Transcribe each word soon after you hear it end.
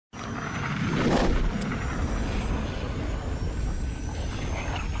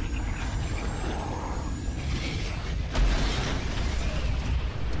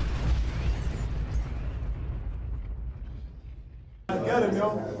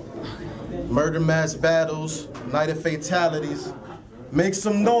Murder mass battles, night of fatalities. Make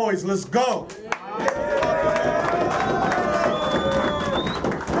some noise, let's go.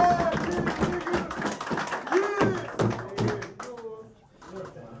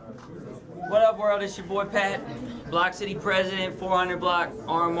 What up, world? It's your boy Pat, Block City President, 400 Block,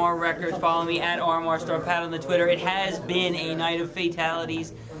 RMR Records. Follow me at RMR Star Pat on the Twitter. It has been a night of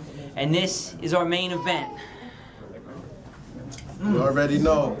fatalities, and this is our main event. You already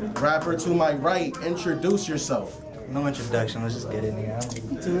know. Rapper to my right, introduce yourself. No introduction, let's just get in here.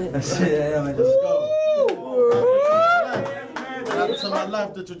 Let's go. Rapper to my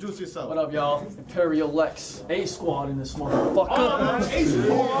left, introduce yourself. What up, y'all? Imperial Lex, A Squad in this motherfucker. A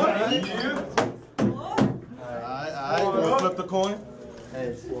Squad. Alright, we'll flip the coin.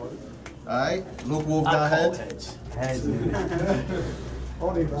 Heads. Alright, LucWolf got heads. Heads.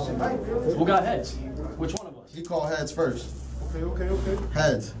 Who got heads? Which one of us? He called heads first. Okay.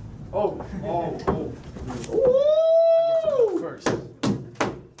 Heads. Oh. First.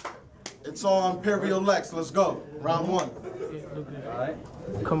 It's on Imperial Lex, let's go. Round one. Alright.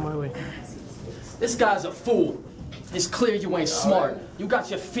 Come my way. This guy's a fool. It's clear you ain't smart. You got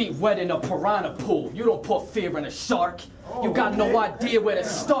your feet wet in a piranha pool. You don't put fear in a shark. You got no idea where to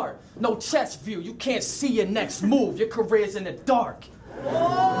start. No chest view. You can't see your next move. Your career's in the dark.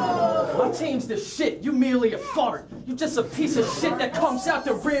 My team's the shit. You merely a fart. You just a piece of shit that comes out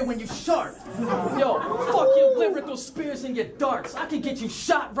the rear when you sharp. Yo, fuck your lyrical spears and your darts. I can get you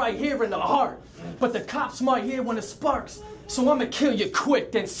shot right here in the heart. But the cops might hear when it sparks. So I'ma kill you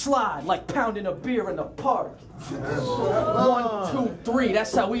quick, then slide like pounding a beer in the park. 1, 2, 3,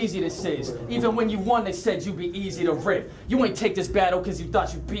 that's how easy this is. Even when you won, they said you'd be easy to rip. You ain't take this battle cause you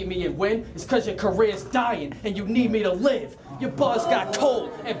thought you beat me and win. It's cause your career's dying and you need me to live. Your buzz got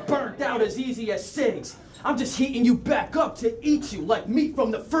cold and burnt out as easy as cigs. I'm just heating you back up to eat you like meat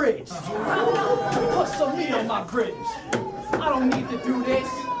from the fridge. Put some meat on my ribs. I don't need to do this.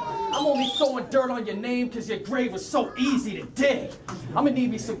 I'm only throwing dirt on your name cause your grave was so easy to dig. I'ma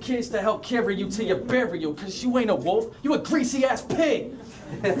need me some kids to help carry you to your burial cause you ain't a wolf, you a greasy ass pig.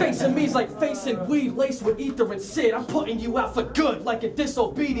 Facing me's like facing weed laced with ether and Sid. I'm putting you out for good like a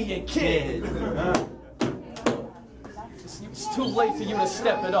disobedient kid. It's too late for you to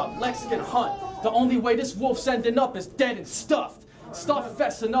step it up. Lex can hunt. The only way this wolf's ending up is dead and stuffed. Start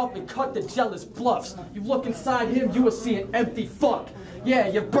fessing up and cut the jealous bluffs. You look inside him, you will see an empty fuck. Yeah,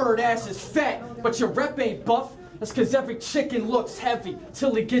 your bird ass is fat, but your rep ain't buff. That's cause every chicken looks heavy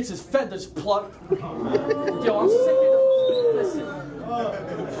till he gets his feathers plucked. Yo, I'm sick of listen.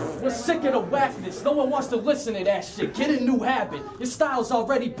 We're sick of the whackness. No one wants to listen to that shit. Get a new habit. Your style's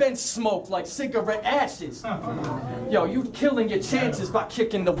already been smoked like cigarette ashes. Yo, you killing your chances by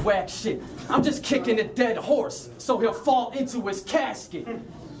kicking the whack shit. I'm just kicking a dead horse so he'll fall into his casket.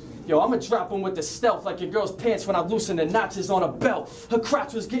 Yo, I'ma drop him with the stealth like your girl's pants when I loosen the notches on a belt. Her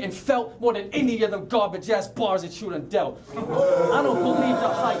crotch was getting felt more than any of them garbage-ass bars that you done dealt. I don't believe the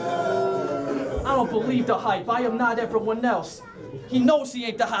hype. I don't believe the hype. I am not everyone else. He knows he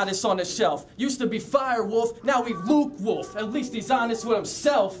ain't the hottest on the shelf. Used to be Firewolf, now he LucWolf. At least he's honest with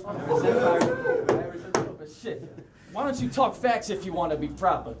himself. Shit. Why don't you talk facts if you want to be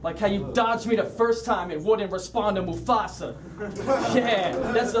proper? Like how you dodged me the first time and wouldn't respond to Mufasa. Yeah,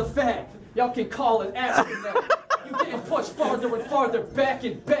 that's a fact. Y'all can call it asking that. You getting pushed farther and farther back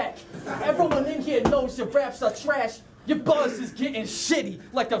and back. Everyone in here knows your raps are trash. Your buzz is getting shitty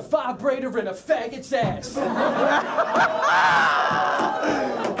like a vibrator in a faggot's ass. Yeah.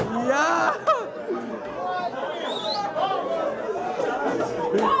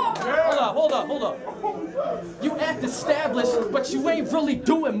 Hold up. You act established, but you ain't really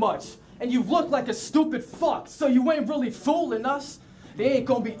doing much. And you look like a stupid fuck, so you ain't really fooling us. They ain't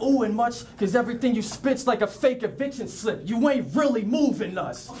gonna be oohing much, cause everything you spit's like a fake eviction slip. You ain't really moving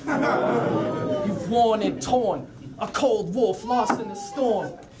us. You've worn and torn, a cold wolf lost in the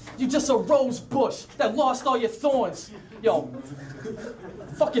storm. You just a rose bush that lost all your thorns. Yo,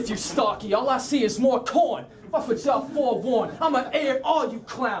 fuck if you stocky, all I see is more corn. Fuck with y'all forewarned, I'ma air all you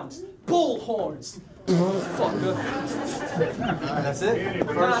clowns. Bullhorns. Fucker. That's it?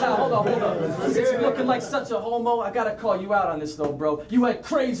 Nah, hold on. Since you're looking like such a homo, I gotta call you out on this though, bro. You went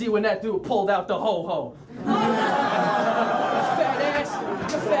crazy when that dude pulled out the ho-ho. Your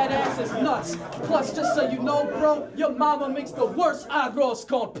fat ass is nuts. Plus, just so you know, bro, your mama makes the worst arroz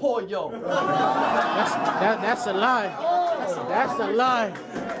con pollo. That's a lie. That's a lie.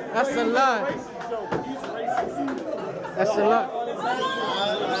 That's a lie. That's a lie.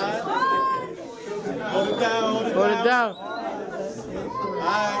 Hold it down. Hold it down.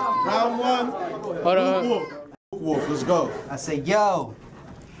 Alright, round one. Hold on. LucWolf, let's go. I say, yo,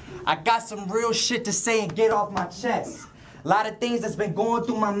 I got some real shit to say and get off my chest. A lot of things that's been going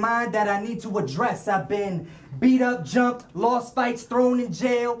through my mind that I need to address. I've been beat up, jumped, lost fights, thrown in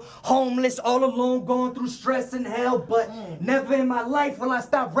jail, homeless, all alone, going through stress and hell. But never in my life will I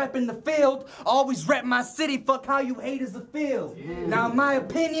stop repping the field. Always rep my city, fuck how you haters feel. Now in my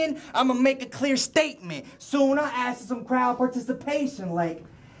opinion, I'ma make a clear statement. Soon I ask for some crowd participation, like,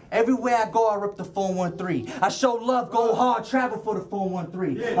 everywhere I go, I rip the 413. I show love, go hard, travel for the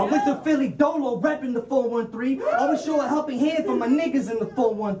 413. I went to Philly Dolo, repping the 413. Always show a helping hand for my niggas in the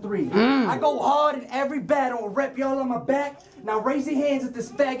 413. I go hard in every battle, rep y'all on my back. Now raise your hands if this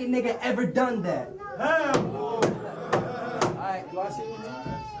faggot nigga ever done that. Alright,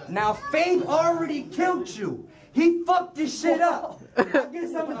 now Fame already killed you. He fucked this shit up. I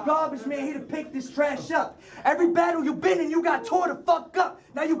guess I'm a garbage man here to pick this trash up. Every battle you been in, you got tore the fuck up.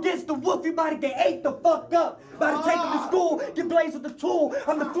 Now you against the wolf, you about to get ate the fuck up. About to take him to school, get blazed with the tool.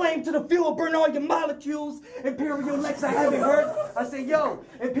 I'm the flame to the fuel, burn all your molecules. Imperial Lex, I haven't heard. I say, yo,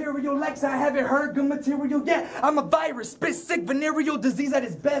 Imperial Lex, I haven't heard good material yet. I'm a virus, spit sick, venereal disease at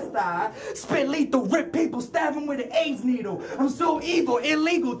its best. I spit lethal, rip people, stab them with an AIDS needle. I'm so evil,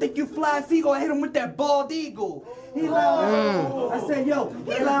 illegal. Think you fly seagull, I hit him with that bald eagle. He loud. I said, yo,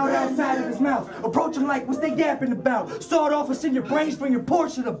 he loud outside of his mouth. Approach him like, what's they yapping about? Start off and send your brains from your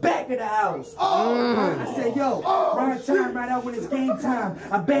porch to the back of the house. I said, yo, right time, right out when it's game time.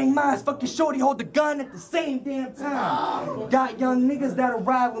 I bang mines, fucking shorty, hold the gun at the same damn time. Got young niggas that'll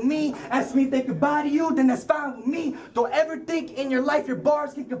ride with me. Ask me if they could body you, then that's fine with me. Don't ever think in your life your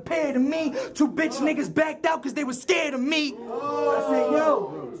bars can compare to me. Two bitch niggas backed out cause they were scared of me. I said,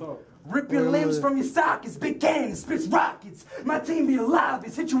 yo, rip your limbs from your sockets, big cannons, spits rockets. My team be alive,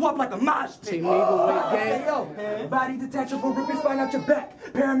 it's hit you up like a mosh pit. I say, yo, body detachable, rip your spine out your back.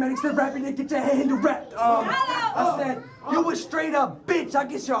 Paramedics, they're rapping, they get your hand wrapped. I said, you a straight up bitch, I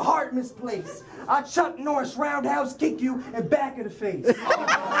guess your heart misplaced. I Chuck Norris roundhouse kick you and back of the face.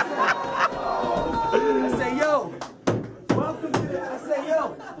 I say, yo,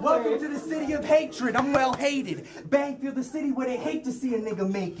 welcome to the city of hatred. I'm well hated. Bangfield, the city where they hate to see a nigga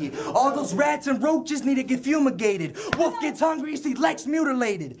make it. All those rats and roaches need to get fumigated. Wolf gets hungry, you see Lex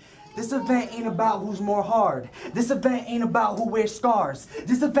mutilated. This event ain't about who's more hard. This event ain't about who wears scars.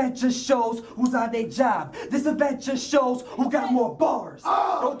 This event just shows who's on their job. This event just shows who got more bars.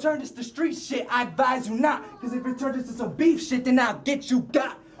 Don't turn this to street shit, I advise you not. Cause if it turns into some beef shit, then I'll get you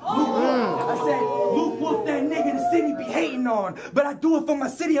got. I said, LucWolf, that nigga the city be hating on. But I do it for my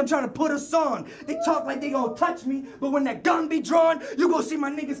city, I'm trying to put us on. They talk like they gonna touch me, but when that gun be drawn, you gonna see my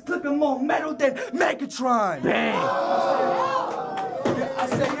niggas clipping more metal than Megatron. Bang! I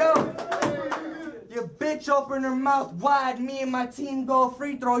said, yo, your bitch open her mouth wide, me and my team go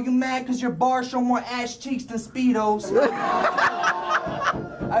free throw. You mad cause your bars show more ass cheeks than Speedos.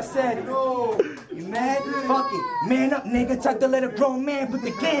 I said, you mad? Fuck it. Man up, nigga. Talk to let a grown man put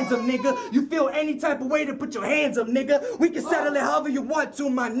the cans up, nigga. You feel any type of way to put your hands up, nigga. We can settle it however you want to,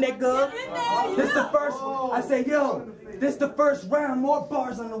 my nigga. This the first, I say, yo, this the first round, more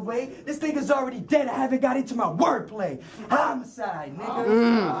bars on the way. This nigga's already dead, I haven't got into my wordplay. Homicide,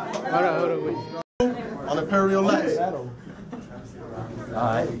 nigga. Hold on, wait. On Imperial Lex.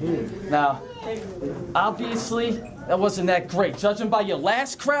 Alright. Now, obviously, that wasn't that great. Judging by your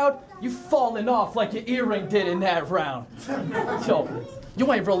last crowd, you falling off like your earring did in that round. Yo,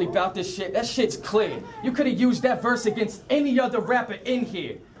 you ain't really about this shit. That shit's clear. You could have used that verse against any other rapper in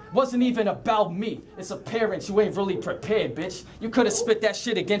here. Wasn't even about me. It's appearance. You ain't really prepared, bitch. You could have spit that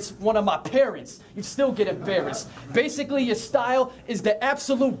shit against one of my parents. You'd still get embarrassed. Basically, your style is the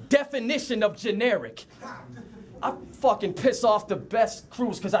absolute definition of generic. I fucking piss off the best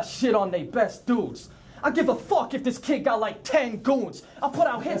crews because I shit on they best dudes. I give a fuck if this kid got like 10 goons. I'll put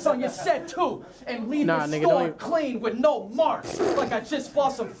out hits on your set too and leave the store clean with no marks like I just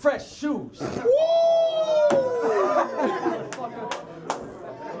bought some fresh shoes.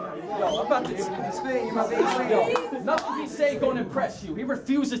 Yo, I'm about to spit. Nothing he say gonna impress you. He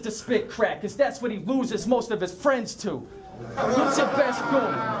refuses to spit crack, cause that's what he loses most of his friends to. Who's your best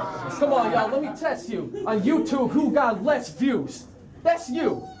goon? Come on, y'all, let me test you. On YouTube, who got less views? That's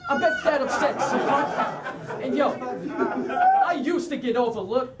you. I bet that upsets you. And yo, I used to get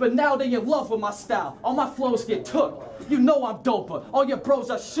overlooked, but now they in love with my style. All my flows get took. You know I'm doper. All your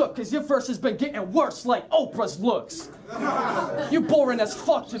bros are shook, cause your verse has been getting worse like Oprah's looks. You boring as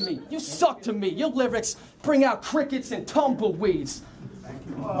fuck to me. You suck to me. Your lyrics bring out crickets and tumbleweeds.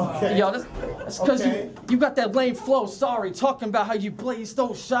 Okay. Yo, that's because you got that lame flow, sorry, talking about how you blaze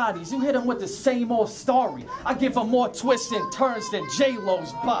those shotties. You hit them with the same old story. I give them more twists and turns than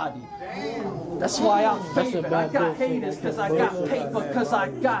J-Lo's body. That's why I'm That's a favored. I bad got bitch. haters because I got paper, because I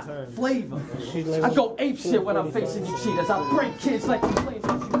got flavor. I go ape shit when I'm facing you cheaters. I break kids like you playing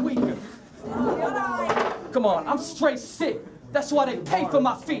you weaker. Come on, I'm straight sick. That's why they pay for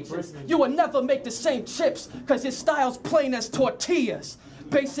my features. You will never make the same chips, because your style's plain as tortillas.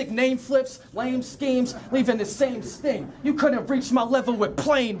 Basic name flips, lame schemes, leaving the same sting. You couldn't reach my level with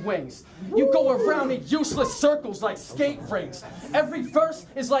plain wings. You go around in useless circles like skate rings. Every verse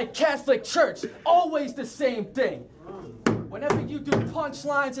is like Catholic Church, always the same thing. Whenever you do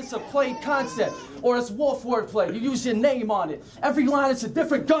punchlines, it's a played concept, or it's wolf wordplay. You use your name on it. Every line is a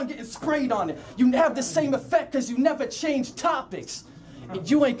different gun getting sprayed on it. You have the same effect because you never change topics. And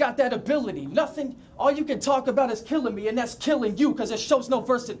you ain't got that ability. Nothing, all you can talk about is killing me, and that's killing you because it shows no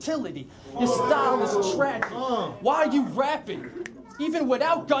versatility. Your style is tragic. Why are you rapping? Even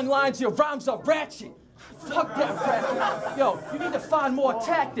without gun lines, your rhymes are ratchet. Fuck that rap. Yo, you need to find more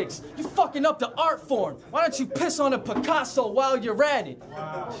tactics. You fucking up the art form. Why don't you piss on a Picasso while you're at it?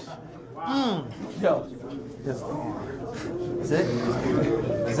 Yo. That's it?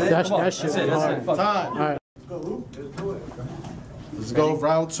 That's it? That shit That's it. hard. Fuck it. Time. All right. Let's go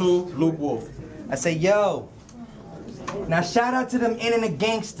round 2, LucWolf. I say, yo. Now shout out to them internet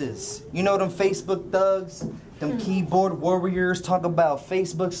gangsters. You know them Facebook thugs, them keyboard warriors, talk about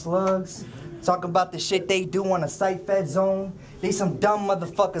Facebook slugs, talk about the shit they do on a site-fed zone. They some dumb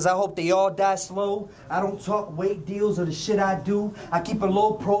motherfuckers. I hope they all die slow. I don't talk weight deals or the shit I do. I keep a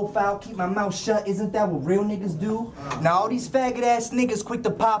low profile, keep my mouth shut. Isn't that what real niggas do? Now all these faggot ass niggas quick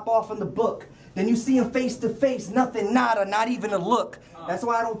to pop off in the book. Then you see them face to face, nothing, nada, not even a look. That's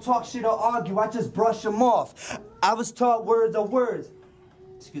why I don't talk shit or argue, I just brush them off. I was taught words are words.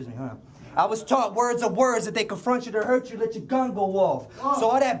 Excuse me, hold on. I was taught words are words. If they confront you to hurt you, let your gun go off. So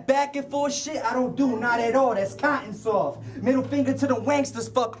all that back and forth shit, I don't do, not at all. That's cotton soft. Middle finger to the wanksters,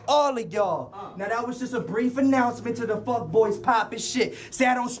 fuck all of y'all. Now that was just a brief announcement to the fuck boys poppin' shit. Say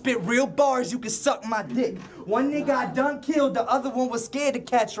I don't spit real bars, you can suck my dick. One nigga I done killed, the other one was scared to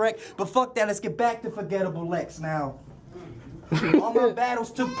catch wreck. But fuck that, let's get back to forgettable Lex now. All my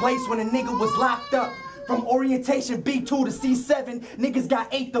battles took place when a nigga was locked up. From orientation B2 to C7, niggas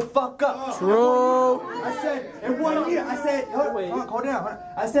got ate the fuck up. True. I said, in 1 year, I said, hold on.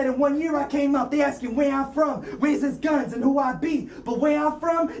 I said, in 1 year I came up, they asking where I'm from, where's his guns and who I be. But where I'm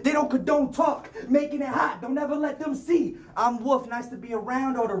from, they don't condone talk, making it hot, don't ever let them see. I'm Wolf, nice to be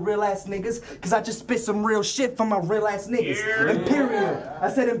around all the real ass niggas, cause I just spit some real shit from my real ass niggas. Imperial,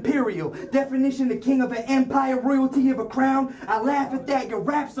 I said Imperial, definition the king of an empire, royalty of a crown. I laugh at that, your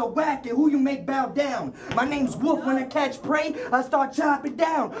raps are whack and who you make bow down. My name's Wolf, when I catch prey, I start chopping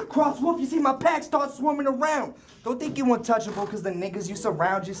down. Cross Wolf, you see my pack start swarming around. Don't think you untouchable cause the niggas you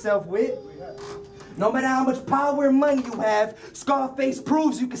surround yourself with. No matter how much power and money you have, Scarface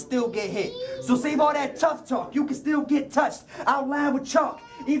proves you can still get hit. So save all that tough talk, you can still get touched, outlined with chalk.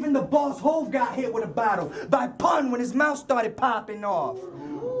 Even the boss Hove got hit with a bottle by pun when his mouth started popping off.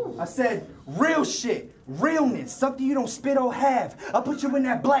 I said, real shit, realness, something you don't spit or have. I'll put you in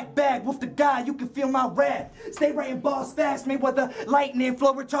that black bag with the guy, you can feel my wrath. Stay writing bars fast, made with the lightning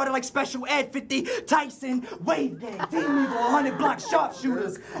flow retarded like Special Ed 50, Tyson, Wave Gang, Team Evil, 100 block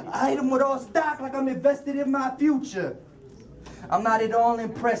sharpshooters. I hit them with all stock like I'm invested in my future. I'm not at all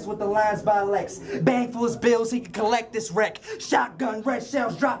impressed with the lines by Lex. Bang for his bills, he can collect this wreck. Shotgun, red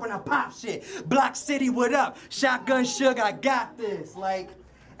shells dropping, I pop shit. Block City, what up? Shotgun Suge, I got this. Like,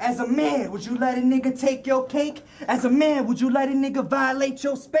 as a man, would you let a nigga take your cake? As a man, would you let a nigga violate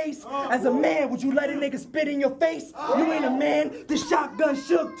your space? As a man, would you let a nigga spit in your face? You ain't a man, the Shotgun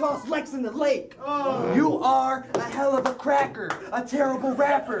Suge toss Lex in the lake. You are a hell of a cracker, a terrible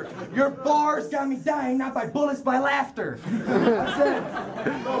rapper. Your bars got me dying, not by bullets, by laughter.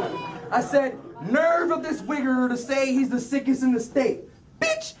 I said, nerve of this wigger to say he's the sickest in the state.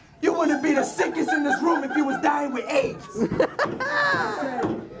 Bitch, you wouldn't be the sickest in this room if you was dying with AIDS.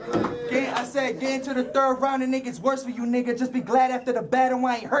 I said, get into the third round and it gets worse for you, nigga. Just be glad after the battle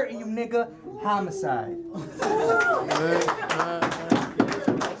I ain't hurting you, nigga. Homicide.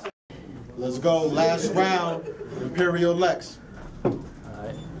 Let's go, last round, Imperial Lex.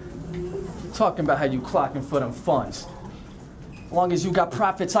 Alright. Talking about how you clocking for them funds. As long as you got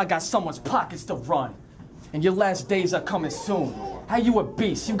profits, I got someone's pockets to run. And your last days are coming soon. How you a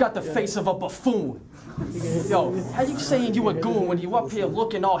beast? You got the face of a buffoon. Yo, how you saying you a goon when you up here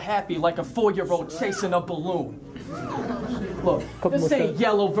looking all happy like a 4-year-old chasing a balloon? Look, this ain't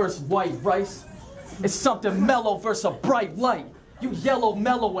yellow versus white rice. It's something mellow versus a bright light. You yellow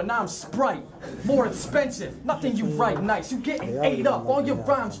mellow and I'm Sprite. More expensive, nothing you write nice. You getting ate up, all your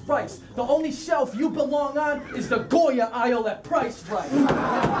rhymes rice. The only shelf you belong on is the Goya aisle at Price Right.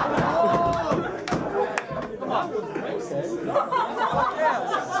 Come on.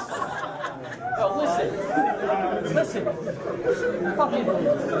 Yo, listen. Fucking.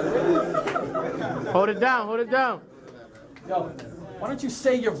 Hold it down, hold it down. Yo, why don't you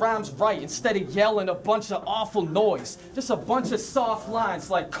say your rhymes right instead of yelling a bunch of awful noise? Just a bunch of soft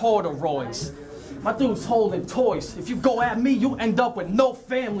lines like corduroys. My dude's holding toys. If you go at me, you end up with no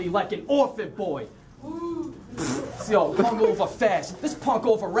family like an orphan boy. Yo, hung over fast. This punk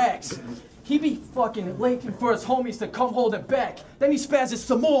overacts. He be fucking waiting for his homies to come hold him back. Then he spazzes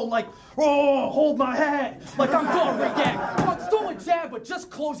some more like, oh, hold my hat. Like I'm gonna react. Fuck, throw a jab, but just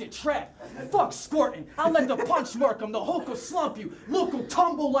close your trap. Fuck squirting. I'll let the punch work him. The hook will slump you. Luke will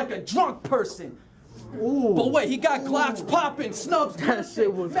tumble like a drunk person. Ooh. But wait, he got Glocks popping, snubs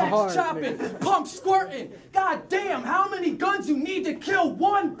bursting, max chopping, pump squirting. God damn, how many guns you need to kill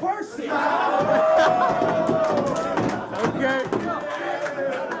one person? Okay.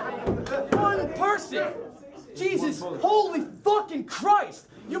 One person. Jesus, holy fucking Christ.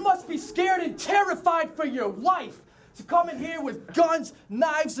 You must be scared and terrified for your life. To come in here with guns,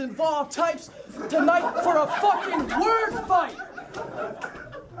 knives, and all types tonight for a fucking word fight.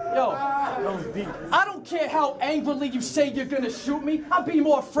 Yo, I don't care how angrily you say you're gonna shoot me. I'd be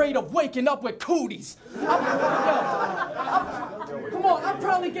more afraid of waking up with cooties. Come on, I'd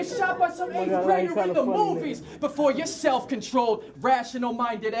probably get shot by some 8th grader in the movies before your self-controlled,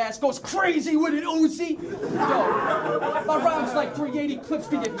 rational-minded ass goes crazy with an Uzi. Yo, my rhyme's like 380 clips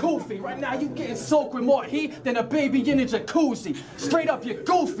to your goofy. Right now you getting soaked with more heat than a baby in a jacuzzi. Straight up, you're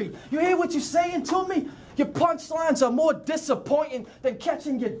goofy. You hear what you're saying to me? Your punchlines are more disappointing than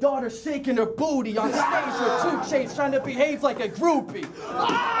catching your daughter shaking her booty on stage with 2 Chainz trying to behave like a groupie.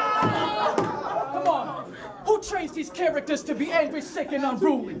 Come on. Who trains these characters to be angry, sick, and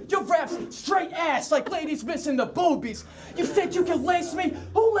unruly? Your rap's straight ass like ladies missing the boobies. You think you can lace me?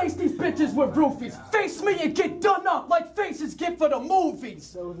 Who laced these bitches with roofies? Face me and get done up like faces get for the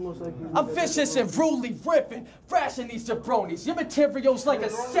movies. I'm vicious and rudely ripping, thrashing these jabronis. Your material's like a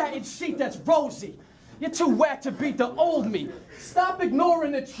satin sheet that's rosy. You're too whack to beat the old me. Stop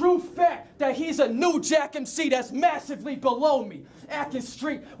ignoring the true fact that he's a new Jack MC that's massively below me. Acting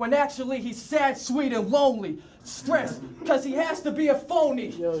street when actually he's sad, sweet, and lonely. Stressed, cause he has to be a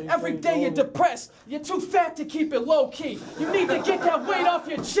phony. Every day you're depressed. You're too fat to keep it low key. You need to get that weight off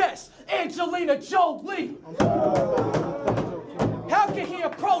your chest. Angelina Jolie. How can he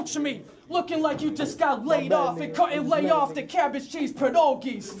approach me? Looking like you just got laid off and couldn't lay off the cabbage cheese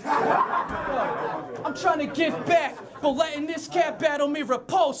pierogies. I'm trying to give back, but letting this cat battle me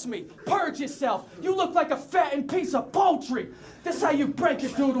repulse me. Purge yourself. You look like a fattened piece of poultry. This how you break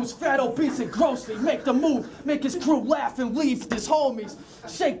your dude who's fat, obese, and grossly. Make the move, make his crew laugh and leave his homies.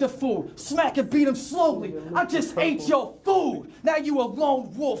 Shake the fool, smack and beat him slowly. I just ate your food. Now you a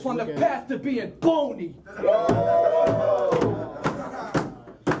lone wolf on the path to being bony.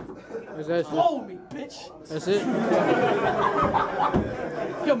 Hold me, bitch. That's it?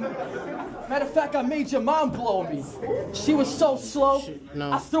 Yo, matter of fact, I made your mom blow me. She was so slow.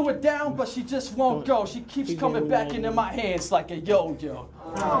 I threw it down, but she just won't go. She keeps coming back into my hands like a yo-yo.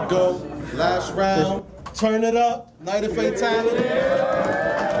 Go. Last round. Turn it up. Night of Fatality.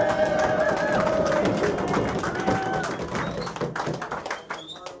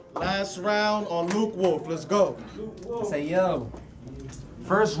 Last round on LucWolf. Let's go. Say yo.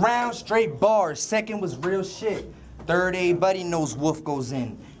 First round, straight bars. Second was real shit. Third, everybody knows Wolf goes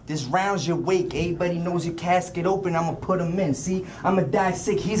in. This round's your wake. Everybody knows your casket open. I'ma put him in. See, I'ma die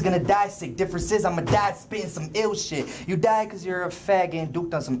sick. He's gonna die sick. Difference is I'ma die spitting some ill shit. You die cause you're a faggot and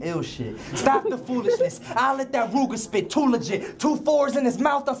duked on some ill shit. Stop the foolishness. I'll let that Ruger spit. Too legit. 2 4s in his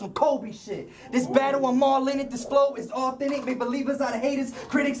mouth on some Kobe shit. This battle, I'm all in it. This flow is authentic. Make believers out of haters,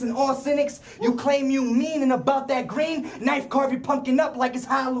 critics, and all cynics. You claim you mean and about that green. Knife carve your pumpkin up like it's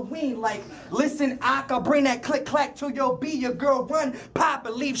Halloween. Like, listen, I'll bring that click clack to your B. Your girl run, pop,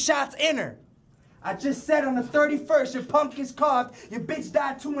 and leave shots in her. I just said on the 31st, your pumpkin's carved, your bitch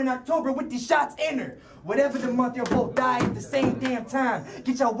died too in October with these shots in her. Whatever the month, you'll both die at the same damn time.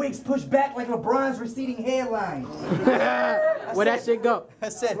 Get your wigs pushed back like LeBron's receding hairline. Where that shit go? I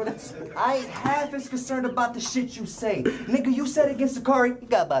said, I ain't half as concerned about the shit you say. Nigga, you said against Sakari, you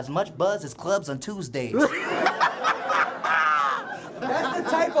got about as much buzz as clubs on Tuesdays. That's the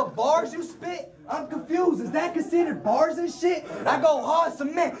type of bars you spit? I'm confused. Is that considered bars and shit? I go hard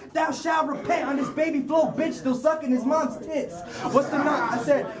cement. Thou shalt repent on this baby flow bitch still sucking his mom's tits. What's the number? I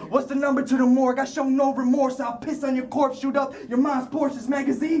said, what's the number to the morgue? I show no remorse. I'll piss on your corpse, shoot up your mom's Porsche's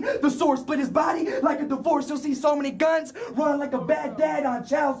magazine. The sword split his body like a divorce. You'll see so many guns run like a bad dad on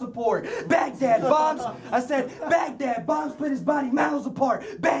child support. Baghdad bombs. I said, Baghdad bombs split his body miles apart.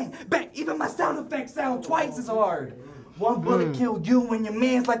 Bang, bang. Even my sound effects sound twice as hard. One bullet killed you and your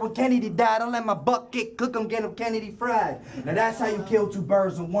man's like when Kennedy died. I let my buck get cook him, get him Kennedy fried. Now that's how you kill two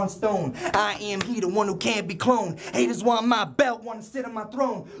birds with one stone. I am he, the one who can't be cloned. Haters want my belt, want to sit on my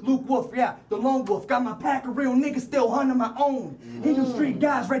throne. LucWolf, yeah, the lone wolf. Got my pack of real niggas still hunting my own. He do street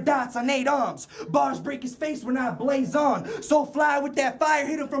guys, red dots on 8 arms. Bars break his face when I blaze on. So fly with that fire,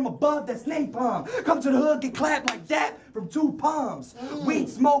 hit him from above, that's napalm. Come to the hood, get clapped like that from 2 palms. Weed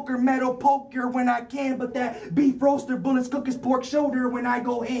smoker, metal poker when I can, but that beef roaster bullets cook his pork shoulder when I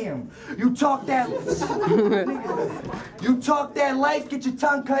go ham. You talk that life, get your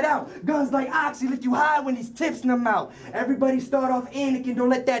tongue cut out. Guns like Oxy lift you high when these tips in them out. Everybody start off Anakin, don't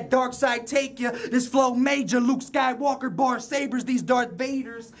let that dark side take you. This flow major, Luke Skywalker, bar sabers, these Darth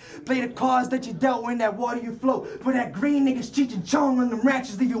Vaders. Play the cards that you dealt when that water you float. For that green niggas Cheech and Chong on them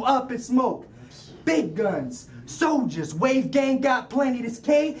ratchets, leave you up in smoke. Big guns. Soldiers, wave gang got plenty. This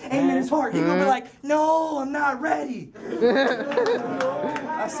K aim in his heart. He gonna be like, no, I'm not ready.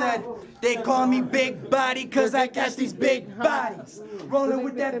 I said, they call me big body cause I catch these big bodies. Rolling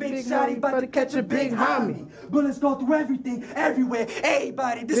with that big shotty, about to catch a big homie. Bullets go through everything, everywhere,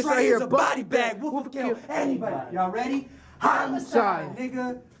 everybody. This right here's a body bag. Wolf will kill anybody. Y'all ready? Homicide,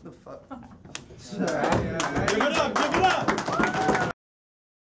 nigga. The fuck? Give it up, give it up.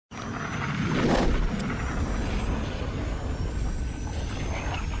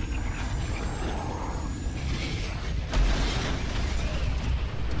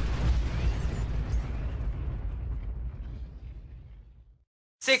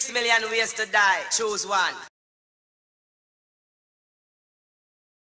 6 million ways to die. Choose one.